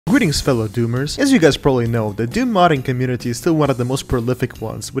Greetings fellow Doomers. As you guys probably know, the Doom modding community is still one of the most prolific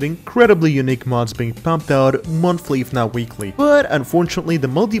ones, with incredibly unique mods being pumped out monthly if not weekly. But unfortunately the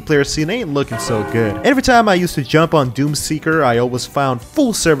multiplayer scene ain't looking so good. Every time I used to jump on Doom Seeker, I always found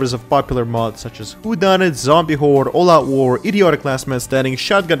full servers of popular mods such as Whodunit, Zombie Horde, All Out War, Idiotic Last Man Standing,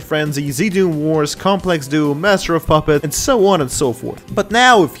 Shotgun Frenzy, Z-Doom Wars, Complex Doom, Master of Puppet, and so on and so forth. But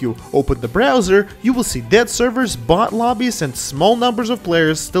now if you open the browser, you will see dead servers, bot lobbies, and small numbers of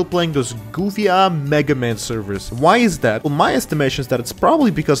players still playing those goofy Mega Man servers. Why is that? Well, my estimation is that it's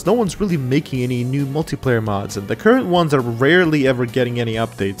probably because no one's really making any new multiplayer mods, and the current ones are rarely ever getting any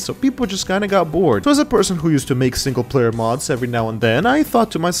updates, so people just kinda got bored. So as a person who used to make single player mods every now and then, I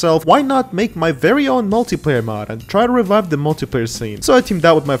thought to myself, why not make my very own multiplayer mod and try to revive the multiplayer scene? So I teamed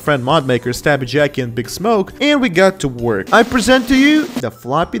out with my friend modmaker Stabby Jackie and Big Smoke, and we got to work. I present to you the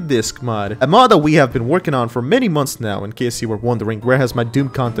Floppy Disk mod, a mod that we have been working on for many months now, in case you were wondering where has my Doom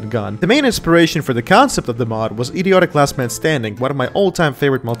content gone. The main inspiration for the concept of the mod was Idiotic Last Man Standing, one of my all-time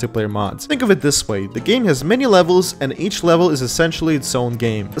favorite multiplayer mods. Think of it this way, the game has many levels and each level is essentially its own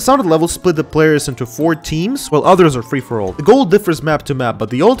game. The standard levels split the players into 4 teams, while others are free-for-all. The goal differs map to map, but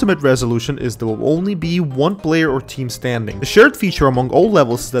the ultimate resolution is there will only be one player or team standing. The shared feature among all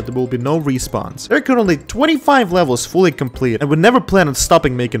levels is that there will be no respawns. There are currently 25 levels fully complete, and we never plan on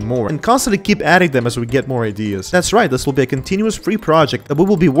stopping making more, and constantly keep adding them as we get more ideas. That's right, this will be a continuous free project that we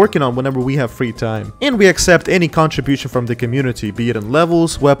will be working on whenever we have free time. And we accept any contribution from the community, be it in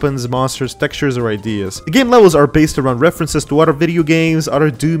levels, weapons, monsters, textures, or ideas. The game levels are based around references to other video games,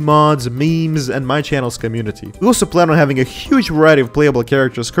 other Doom mods, memes, and my channel's community. We also plan on having a huge variety of playable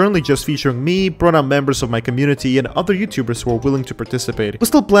characters, currently just featuring me, pronoun members of my community, and other YouTubers who are willing to participate. We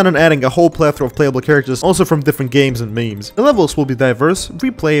still plan on adding a whole plethora of playable characters, also from different games and memes. The levels will be diverse,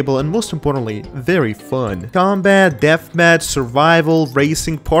 replayable, and most importantly, very fun. Combat, deathmatch, survival,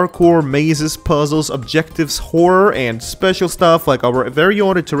 racing, parkour, mazes, puzzles, objectives, horror, and special stuff like our very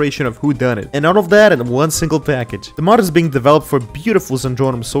own iteration of Whodunit. And all of that in one single package. The mod is being developed for beautiful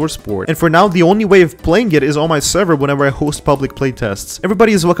Zandronum source port, and for now the only way of playing it is on my server whenever I host public playtests.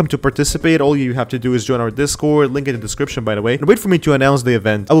 Everybody is welcome to participate, all you have to do is join our Discord, link in the description by the way, and wait for me to announce the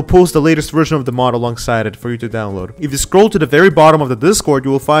event. I will post the latest version of the mod alongside it for you to download. If you scroll to the very bottom of the Discord,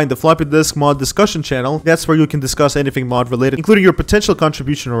 you will find the Floppy Disk mod discussion channel. That's where you can discuss anything mod related, including your potential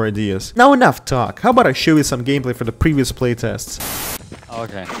contribution or ideas. Now enough talk, how about I show you some gameplay for the previous playtests?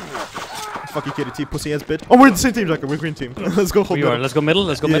 Okay. Fuck you, kitty, pussy ass bitch. Oh, we're in the same team, Jacob. We're green team. Let's go hold middle. Let's go middle.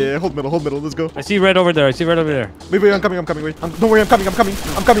 Let's go middle. Yeah, hold middle. Let's go. I see red over there. Wait, I'm coming. Wait. Don't worry, I'm coming.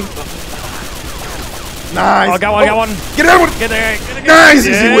 Nice. Oh, got one. Get that one. Get there. Nice.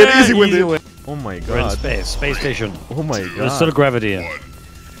 Easy win, dude. Oh my god. We're in space station. Oh my god. There's still gravity in.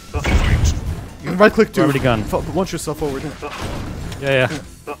 Right click to gravity gun. Launch yourself forward. Yeah.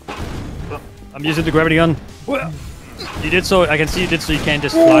 I'm using the gravity gun. You did so. I can see you did so. You can't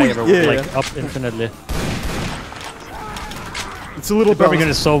just fly everywhere, up infinitely. It's a little. The gravity gun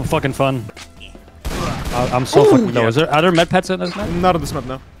is so fucking fun. I'm so fucking low. Are there med pads on this map? Not on this map,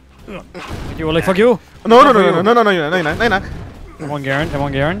 no. Fuck you, Oleg. Fuck you. No. One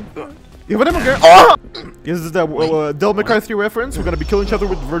Garen. Yeah, whatever, Garen. Oh! This is that Devil May Cry 3 reference. We're gonna be killing each other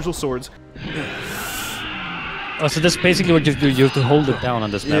with Virgil swords. Oh, so that's basically what you have to do. You have to hold it down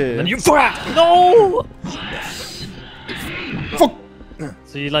on this map. Yeah. And you no. Fuck.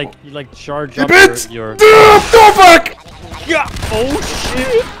 So you like charge up your fuck! Yeah. Oh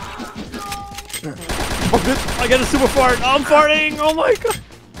shit. Fuck it. I got a super fart. I'm farting. Oh my god.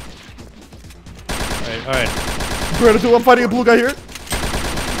 Alright. I'm fighting a blue guy here.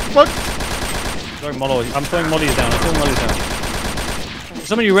 Fuck. I'm throwing mollies down.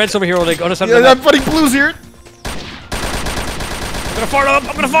 So many reds over here, like on the side of the map. I'm fighting blues here. I'm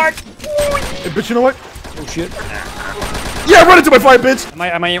gonna fart. Hey, bitch, you know what? Oh shit. Yeah, run into my fire, bitch.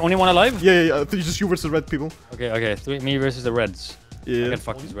 Am I only one alive? Yeah. It's just you versus red people. Okay. Me versus the reds. Yeah. I can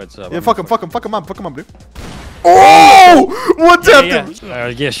fuck these reds up. Yeah, fuck him up, dude. Oh! What happened?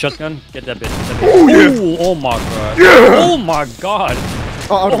 Yeah, shotgun. Get that bitch. Oh, yeah. Ooh, oh my god. Yeah. Oh my god.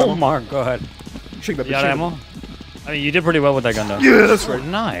 Oh my god. Shake that bitch. Yeah, ammo. I mean, you did pretty well with that gun, though. Yeah, that's right.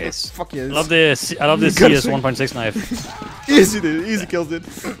 Nice. Fuck yeah. I love this CS 1.6 knife. Easy, dude. Easy kills, dude.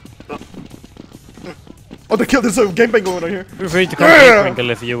 Oh, they killed. There's a gangbang going on here. Feel free to come to Twinkle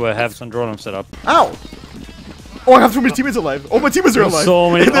if you have some Zandronum set up. Ow! Oh, I have too many teammates alive. Oh, my teammates are alive. So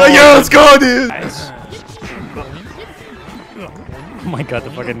many. Yeah, let's go, dude. Nice. Oh my god,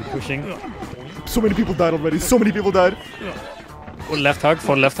 the fucking pushing. So many people died already. So many people died. Full left hug.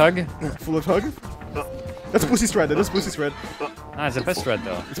 Full left hug. That's Pussy's red. That's Pussy's red. Ah, it's the best red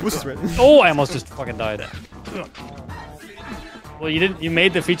though. It's Pussy's red. Oh, I almost just fucking died. Well, you didn't. You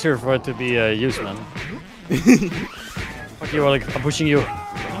made the feature for it to be used, man. Fuck you, Oleg. I'm pushing you.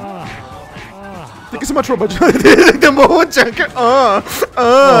 Thank you so much, Robot. The mode, Junker.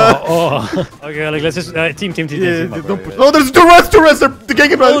 Okay, like let's just team. Yeah, Team up, don't right, push. right. Oh, there's two reds. They're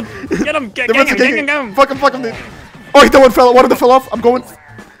ganging, Oh, man. get him! Get The reds are him! ganging. Fuck him, dude. Oh, that one fell. One of them fell off. I'm going.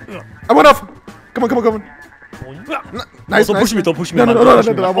 I went off. Come on. Nice, Don't push me, don't push me. No. Man.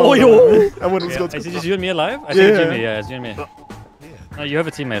 Oh, yo! I went. Let's go. Is it just you and me alive? I Yeah. think it's you and me. Yeah, it's you and me. No, you have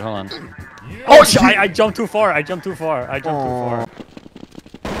a teammate. Hold on. Oh, shit! I jumped too far. I jumped too far.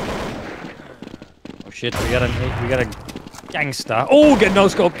 Oh shit! We got a gangster. Oh, get no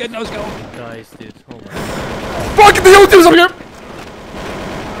scope. Guys, dude. Oh my god. Fuck the ultimate's up here.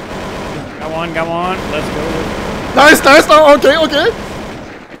 Come on. Let's go. Nice. Oh, okay.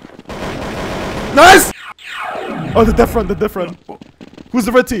 Nice. Oh, the death run. Who's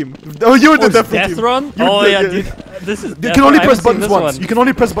the red team? Oh, you're the death Death team. run? You're Oh the- yeah, dude. This is. You Death can only Run. I press haven't seen buttons this once. one. You can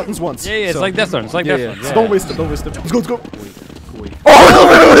only press buttons once. Yeah, it's so- like Death Run. It's like Death Run. So don't waste it. Let's go. Wait.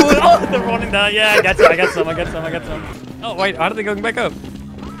 Oh, They're running down. Yeah, I got some. Oh wait, how are they going back up?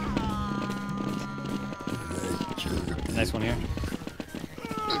 Nice one here.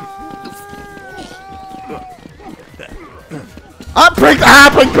 prank,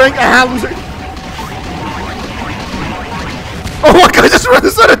 loser. Oh, what guy just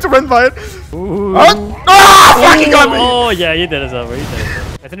decided to run by it? Fucking got me. Oh yeah, he did it over. I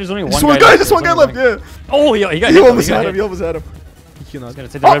think there's only one Just guy. one guy, left. just one guy left, yeah. Oh yeah, he got You hit. almost He got had hit. him. He's gonna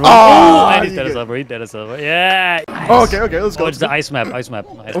take the red one. Oh, And he you did get us over. Yeah. Oh, okay, let's go. Oh, it's the ice map. Nice.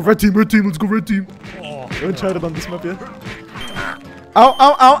 Oh, red team, let's go, red team. Oh. Uncharted on this map, yeah.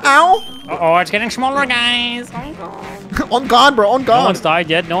 Ow. Oh, it's getting smaller, guys. On God, bro, on No God. one's died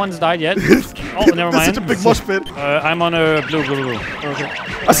yet. Oh, never mind. That's such a big mosh pit. I'm on a blue. Okay.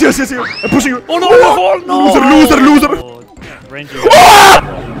 I see you. I'm pushing you. Oh no! Loser. Oh, Ranger.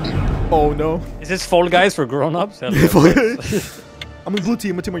 Oh no. Is this Fall Guys for grown-ups? I'm in blue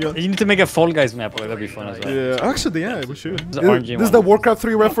team. What team are you on? You need to make a Fall Guys map. Like, that'd be fun as well. Yeah, actually, yeah, we should. The RNG This is one. the Warcraft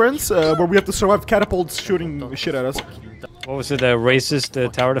 3 reference, where we have to survive catapults shooting shit at us. What was it? The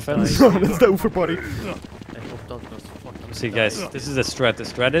racist tower defense? That's the Ufer party. I hope darkness. Fuck. See, guys, this is the strat. The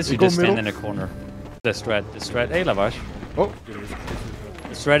strat is you Go just stand middle. in a corner. The strat. Hey, Lavash. Oh,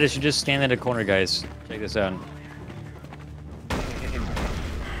 The strat is you just stand in a corner, guys. Check this out.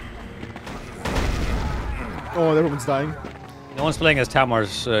 oh, everyone's dying. No one's playing as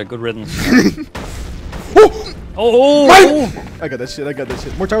Tamar's. Good riddance. Oh, Oh! Mine! I got that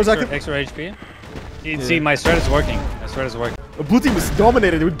shit. More towers active. Extra HP. See, my strat is working. The blue team is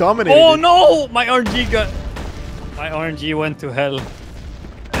dominated. They were dominated. Oh no! My RNG went to hell.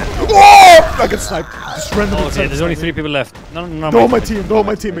 Oh! I got sniped. Just randomly. Oh, okay, there's only 3 people left. No, They're all my team. They're all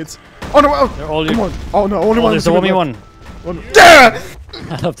my teammates. Oh no! Oh, They're all come you. on. Oh no! Only Oh, one. there's team only left. one. Yeah!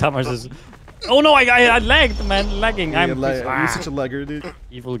 I love Tamar's. Oh no, I lagged, man. Lagging. You're I'm such a lagger, dude.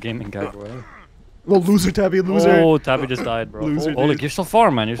 evil gaming guy, bro. Little loser, Tabby. Loser. Oh, Tabby just died, bro. Loser, Oh, look, dude. you're so far,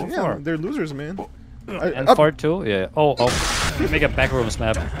 man. You're so Yeah, far. they're losers, man. And Up. far too? Yeah. Oh. Make a backrooms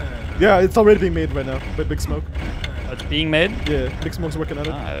map. Yeah, it's already being made right now by Big Smoke. It's being made. Yeah, Big Smoke's working on it.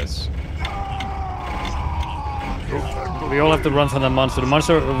 Nice. We all have to run from the monster. The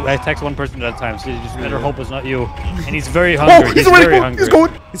monster attacks one person at a time, so you just better hope it's not you. And he's very hungry. Oh, he's already very going. hungry. He's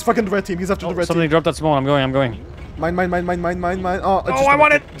going. He's fucking the red team. He's after the red Somebody team. dropped that smoke. I'm going. Mine. Oh, I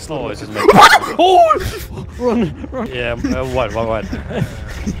want it. Oh, it's just me. Oh, run. Yeah. What?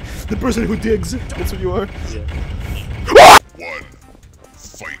 The person who digs. That's what you are.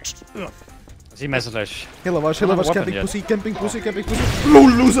 See message. Hey, Lavash, weapon camping pussy. Low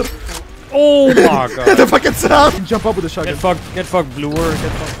loser. Oh my god. The fucking sound. Jump up with a shotgun. Get fucked, bluer.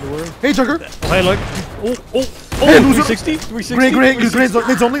 Hey, Junker. Oh, hey, look. Oh, Hey, loser. 360. Great.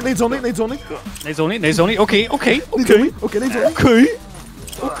 Nades only. Nades only. Okay. Okay, nades only.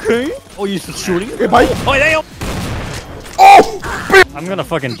 Okay. Oh, you shooting? Okay, bye. Oh, damn. Oh! I'm gonna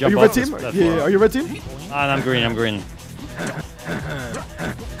fucking Are jump you off red this team? platform. Yeah, are you red team? I'm green. Anyone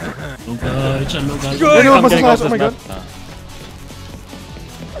I'm must getting flash, off oh my this god. map.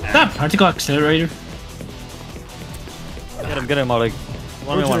 That particle accelerator. Get him, Oleg.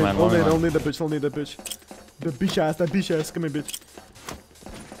 One man. Only the bitch. The bitch ass. Come here, bitch.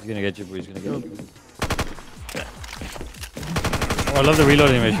 He's gonna get you, bro. Oh, I love the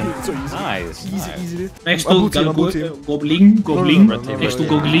reload animation. So easy. Nice. Easy, dude. Next I'm to blue team, I'm blue team. Goblin. red team, Next to red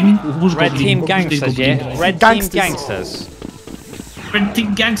Goblin. Who's Red Goblin? team Who's gangsters, Goblin? yeah. Red team Gangsters. gangsters. Red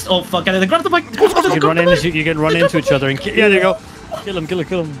team gangsters. Oh fuck! I grab the mic. You can run into each other and yeah, there you go. Kill him. Get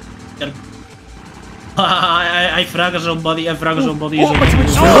him. I frag somebody. I frag somebody. Oh,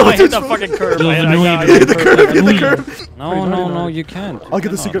 I hit the fucking curve. I Hit the curve, hit the curve. No, you can't. I'll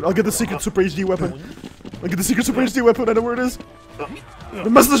get the secret. I'll get the secret super HD weapon. I'll get the secret super HD weapon. I know where it is. The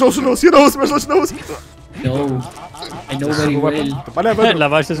message also knows. He knows. The message knows. No, I know very well.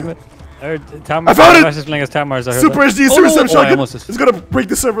 Lavash is I found it! Lavash is playing as Tamars. I heard Super that. HD Super Slam I Shotgun. almost just It's gonna break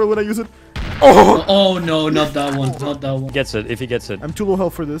the server when I use it. Oh! Oh no, not that one. Not that one. gets it if he gets it. I'm too low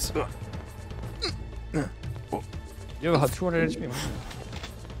health for this. You have 200 HP.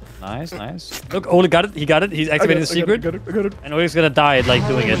 Nice. Look, Ole got it. He got it. He's activating the secret. I got it. And Ole's gonna die like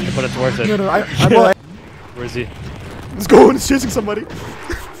doing it, but it's worth it. No, I'm Where is he? Let's go. He's chasing somebody.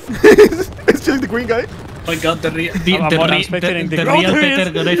 He's chasing the green guy. Oh my god, the real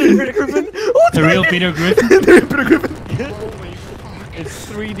Peter Griffin. Griffin. The real Peter Griffin. Peter Griffin. It's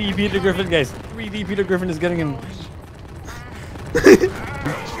 3D Peter Griffin, guys. 3D Peter Griffin is getting him.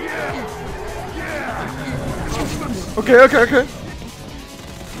 Okay.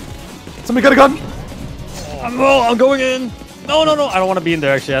 Somebody got a gun. I'm going in. No. I don't want to be in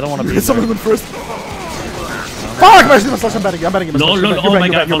there. Actually, I don't want to be. In Someone there. went first. Fuck! I'm betting him. No, look, oh my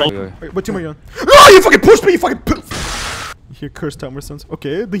god, no. Wait, what team are you on? No, you fucking pushed me! You fucking You hear cursed Tamersons.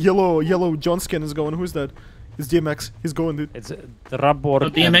 Okay, the yellow John skin is going. Who's that? It's DMX. He's going, dude. It's the Rabor.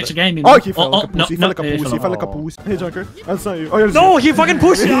 DMX game. Oh, he fell like a pussy. He fell like a pussy. Hey, Junker. That's not you. Oh, yeah, No, he fucking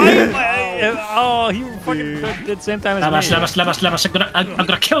pushed me. Oh, he fucking did the same time as me. Lavash. I'm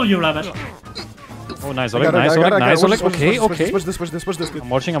gonna kill you, Lavash. Oh, nice, Oleg. Nice, Oleg. Okay. Watch this, dude. I'm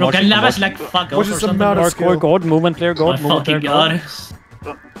watching. Okay, Lavash like fuck off Watch or this something. amount of skill. God, movement player, My fucking god.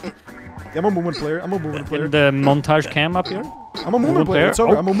 Yeah, I'm a movement player. In the montage cam up here. I'm a movement player. It's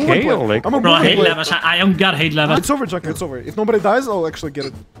over. I'm a movement player. Oleg. I'm a Bro, I movement hate player. Lavash. I don't got hate Lavash. It's over, Junker. It's over. If nobody dies, I'll actually get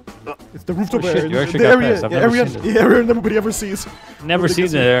it. It's the rooftop shit, area. you actually The got area, past. I've the never area, seen the area nobody ever sees. Never seen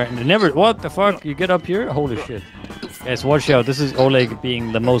it there. Never. What the fuck? You get up here? Holy shit. Guys, watch out. This is Oleg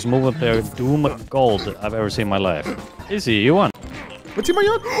being the most movement player Doom Gold I've ever seen in my life. Is he? You won. What team are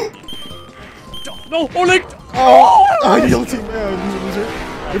you on? No, Oleg! Oh, yellow team. Loser.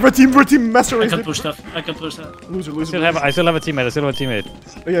 Red team master I race. can push stuff. Loser. I still have a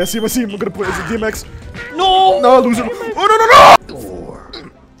teammate. Yeah, I see my team. I'm gonna play as a DMX. No! No, loser. Oh, no. 4,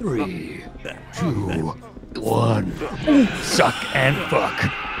 3, 2, 1. Suck and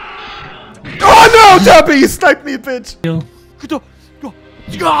fuck. Oh, no, Tappy. You sniped me, bitch.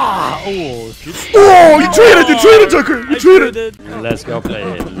 Oh, shit. Oh, you traded, Joker. You traded. Let's go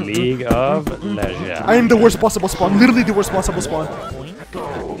play League of Legends. I am the worst possible spawn. Literally the worst possible spawn.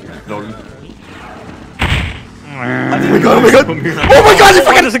 Oh my god. Oh my god, you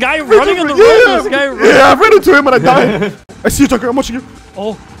fucking... There's a guy running on the road. There's a guy running. Yeah, I ran into him and I died. I see you, Joker. I'm watching you.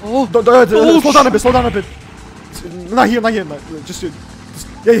 Oh. Slow down a bit. Not here. Just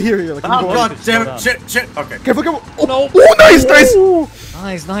yeah, here. Like, Oh god damn it! Shit! Okay. Careful. Oh, No. oh, nice. Nice. Go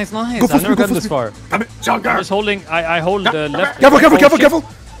I've never go gotten this far. Damn it, Junker! I'm just holding. I hold the left. Careful.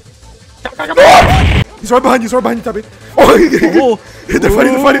 He's right behind you, Tabby. Oh, they're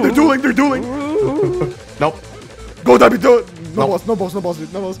fighting. They're dueling. Nope. Go, Tabby. No balls,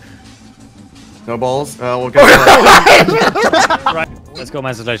 dude. No balls. No balls. We'll get Right. Let's go,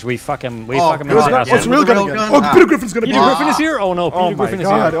 Master Slash. We fuck him. Oh, Oh, God. It's real gun again. Oh, Peter Griffin's gonna be Peter here. Griffin is here. Oh no, Peter Griffin is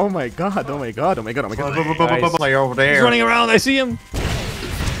here. Oh my god. Player over there. He's running around. I see him.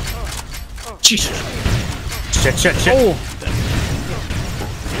 Jesus. Shit. Oh,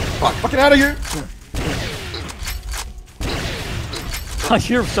 Fucking out of here. I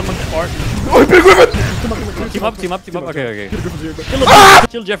hear someone farting. Oh, Peter Griffin. Team up. Okay. Peter Griffin's here.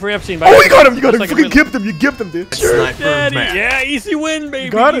 Kill Jeffrey Epstein. Oh, you got him. You Like a fucking villain. gipped him. You gipped him, dude. Sniper Daddy. man. Yeah, easy win, baby.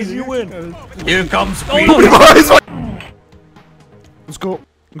 Got it. Easy win. Here comes Oh, me. no. Let's go.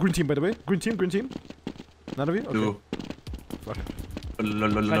 Green team, by the way. Green team. None of you? Okay.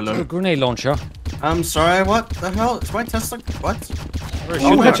 A grenade launcher. I'm sorry, what the hell? Is my Tesla? What?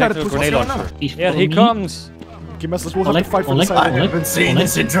 headshot. Grenade going launcher. on? Here he comes. Okay, Masters, we'll have to fight for the I side. haven't seen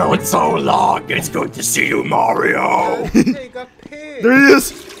this intro in so long. It's good to see you, Mario. There he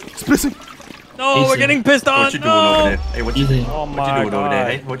is. He's pissing. No, we're getting pissed on. What you doing over there? Hey, what you Easy. Oh doing my over there?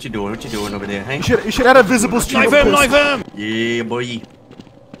 Hey, god. what you doing over there? Hey, You should add a visible stream of piss. Knife him. yeah, boy.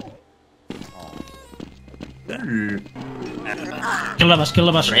 Kill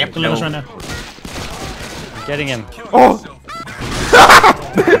Lavash right now. Getting him. Oh!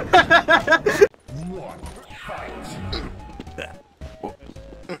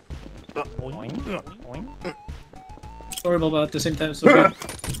 Sorry about at the same time. So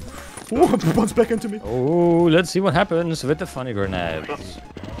Oh, bounce back into me. Oh, let's see what happens with the funny grenade.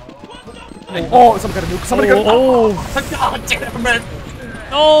 Oh, somebody got a nuke. Somebody got a Oh, God damn it, man.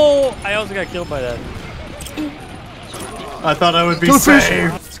 no! I also got killed by that. I thought I would be Skillerfish!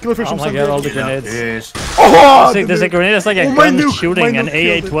 safe. Skillerfish Oh from my Sun god, all Grade. the grenades. Yes. Oh! There's a grenade that's like a Oh, my gun nuke, shooting, my an nuke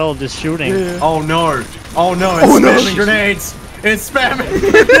killed it. AA-12 is shooting. Yeah. Oh no. Oh no, it's Oh, no. spamming grenades. It's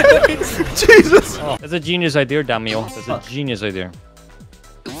spamming. Jesus! Oh, that's a genius idea, Damio. That's a genius idea.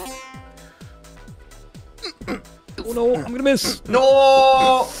 Oh no, I'm gonna miss.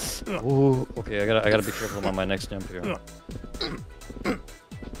 No. Ooh, okay, I gotta be careful on my next jump here.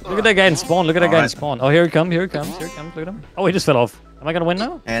 Look at that guy in spawn. Look at that guy in Alright. spawn. Oh, here he comes. Here he comes. Here he comes. Look at him. Oh, he just fell off. Am I gonna win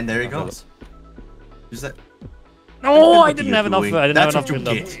now? And there he goes. Is that? No, What I are didn't you have enough. doing? I didn't That's have enough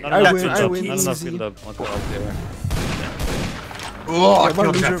what build you up. get. Not I enough win, build I up. win Not enough easy. build up. I'll go out there. Oh, I Run,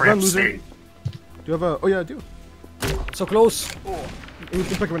 killed loser, Jeffrey run, loser. Epstein. Do you have a... Oh yeah, I do. So close. You can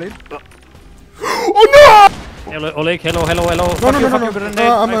pick a grenade. Oh Hello, Oleg. Hello, hello, hello. no! Fuck No, you, no, fuck no, you, no. grenade.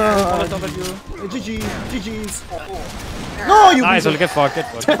 I'm I thought of you. GG. GG's. No, you Nice, loser. Oleg. Get fucked.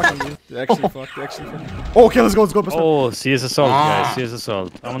 Get fucked. They actually fucked. They actually fucked. Oh, okay, let's go. Let's go. Oh, CS assault, guys. CS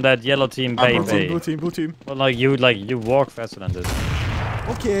assault. I'm on that yellow team, Blue team. baby. Blue team. Blue team. Well, like you walk faster than this.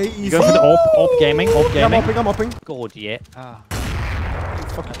 Okay, easy. You go for the op gaming, op Yeah, I'm gaming. upping. I'm upping. Good, yeah. Ah,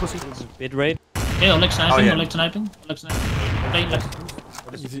 Fucking pussy. bit rate. Yeah, Oleg sniping, yeah. Oleg sniping, Oleg sniping. Play like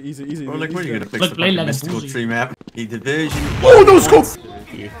Easy, easy, easy. Oh, like, where are you gonna fix Look, the play fucking like a mystical boozy. tree map? The division. Oh, no scope!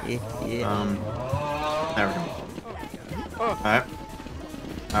 There we go. Alright.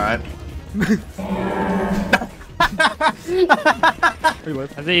 Alright. Are you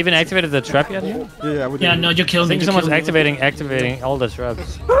live? Have they even activated the trap yet here? Yeah, we did. yeah, no, you I killed me. think You someone's killed me. activating all the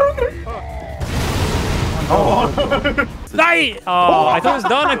traps. Die! Oh, I thought it was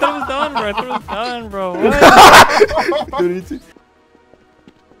done. I thought it was done, bro. I thought it was done, bro. What? Do you need to?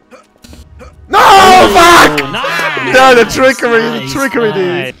 No! Fuck! Oh, nice! Yeah, the trickery, the Nice, trickery, dude.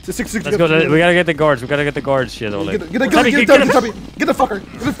 nice. The 6-6. Let's go. We gotta get the guards. We gotta get the guards. Shit, Oleg. Get the Chubby, get get the him. Chubby. Get the fucker.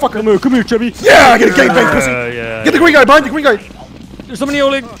 Get the fucker. Come here, Chubby. Yeah, get a gangbang, pussy. Yeah. Get the green guy, behind the green guy. There's so many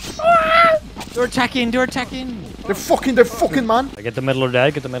Oleg. Ah! They're attacking. They're attacking. They're fucking, man. I get the middle or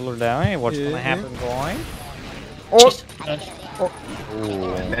die. Get the middle or die. What's Yeah, gonna happen, guy? Oh,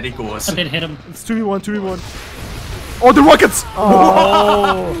 There he goes. I did hit him. it's 2v1, 2v1. Oh, the rockets.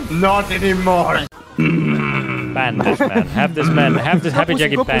 Oh! Not anymore. Ban this man. Have this man. Have this Happy pussy,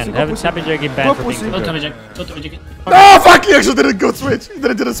 Jackie go pussy, banned. go Have this pussy. Happy Jackie Go banned for pussy. being Don't good. tell me, Jack. Don't tell me, Jack. Oh, fuck, he actually didn't go switch. He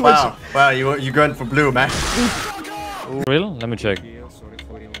didn't do the switch. Wow, you going for blue, man. Real? Let me check.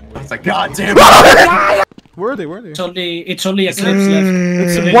 It's like, god damn it. Where are they? It's only Eclipse left.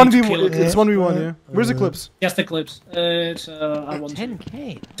 It's So they need to 1v1. kill It's 1v1, yeah. Where's Eclipse? Just Eclipse. It's I want.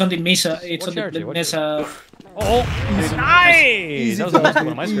 10k. It's on the Mesa. It's What on charity? the What Mesa. Oh, nice! That was the best one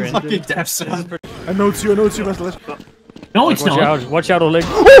on my screen. Fucking death son. I know it's you, Master. No, it's Watch not. out! Watch out, Oleg!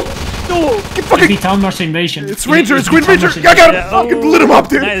 No! Get It'd fucking... be Town March Invasion. It's Ranger, it's It'd be Green Town Ranger! March I got Yeah, it! Fucking oh. lit him up,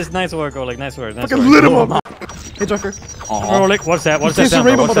 dude! Nice work, Oleg. Nice work. Nice Fucking work. lit him up! Hey, Joker. Oh, Oleg, what's that? What's that Here's the sound?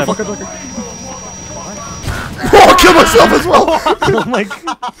 rainbow, What's that? motherfucker, Joker. Oh, I'll kill myself as well! Oh my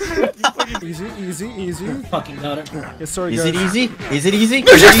god! Easy. Fucking got it. Yes, sorry, Is guys. it easy? Is it easy?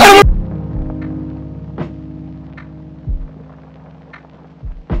 There's your son of a-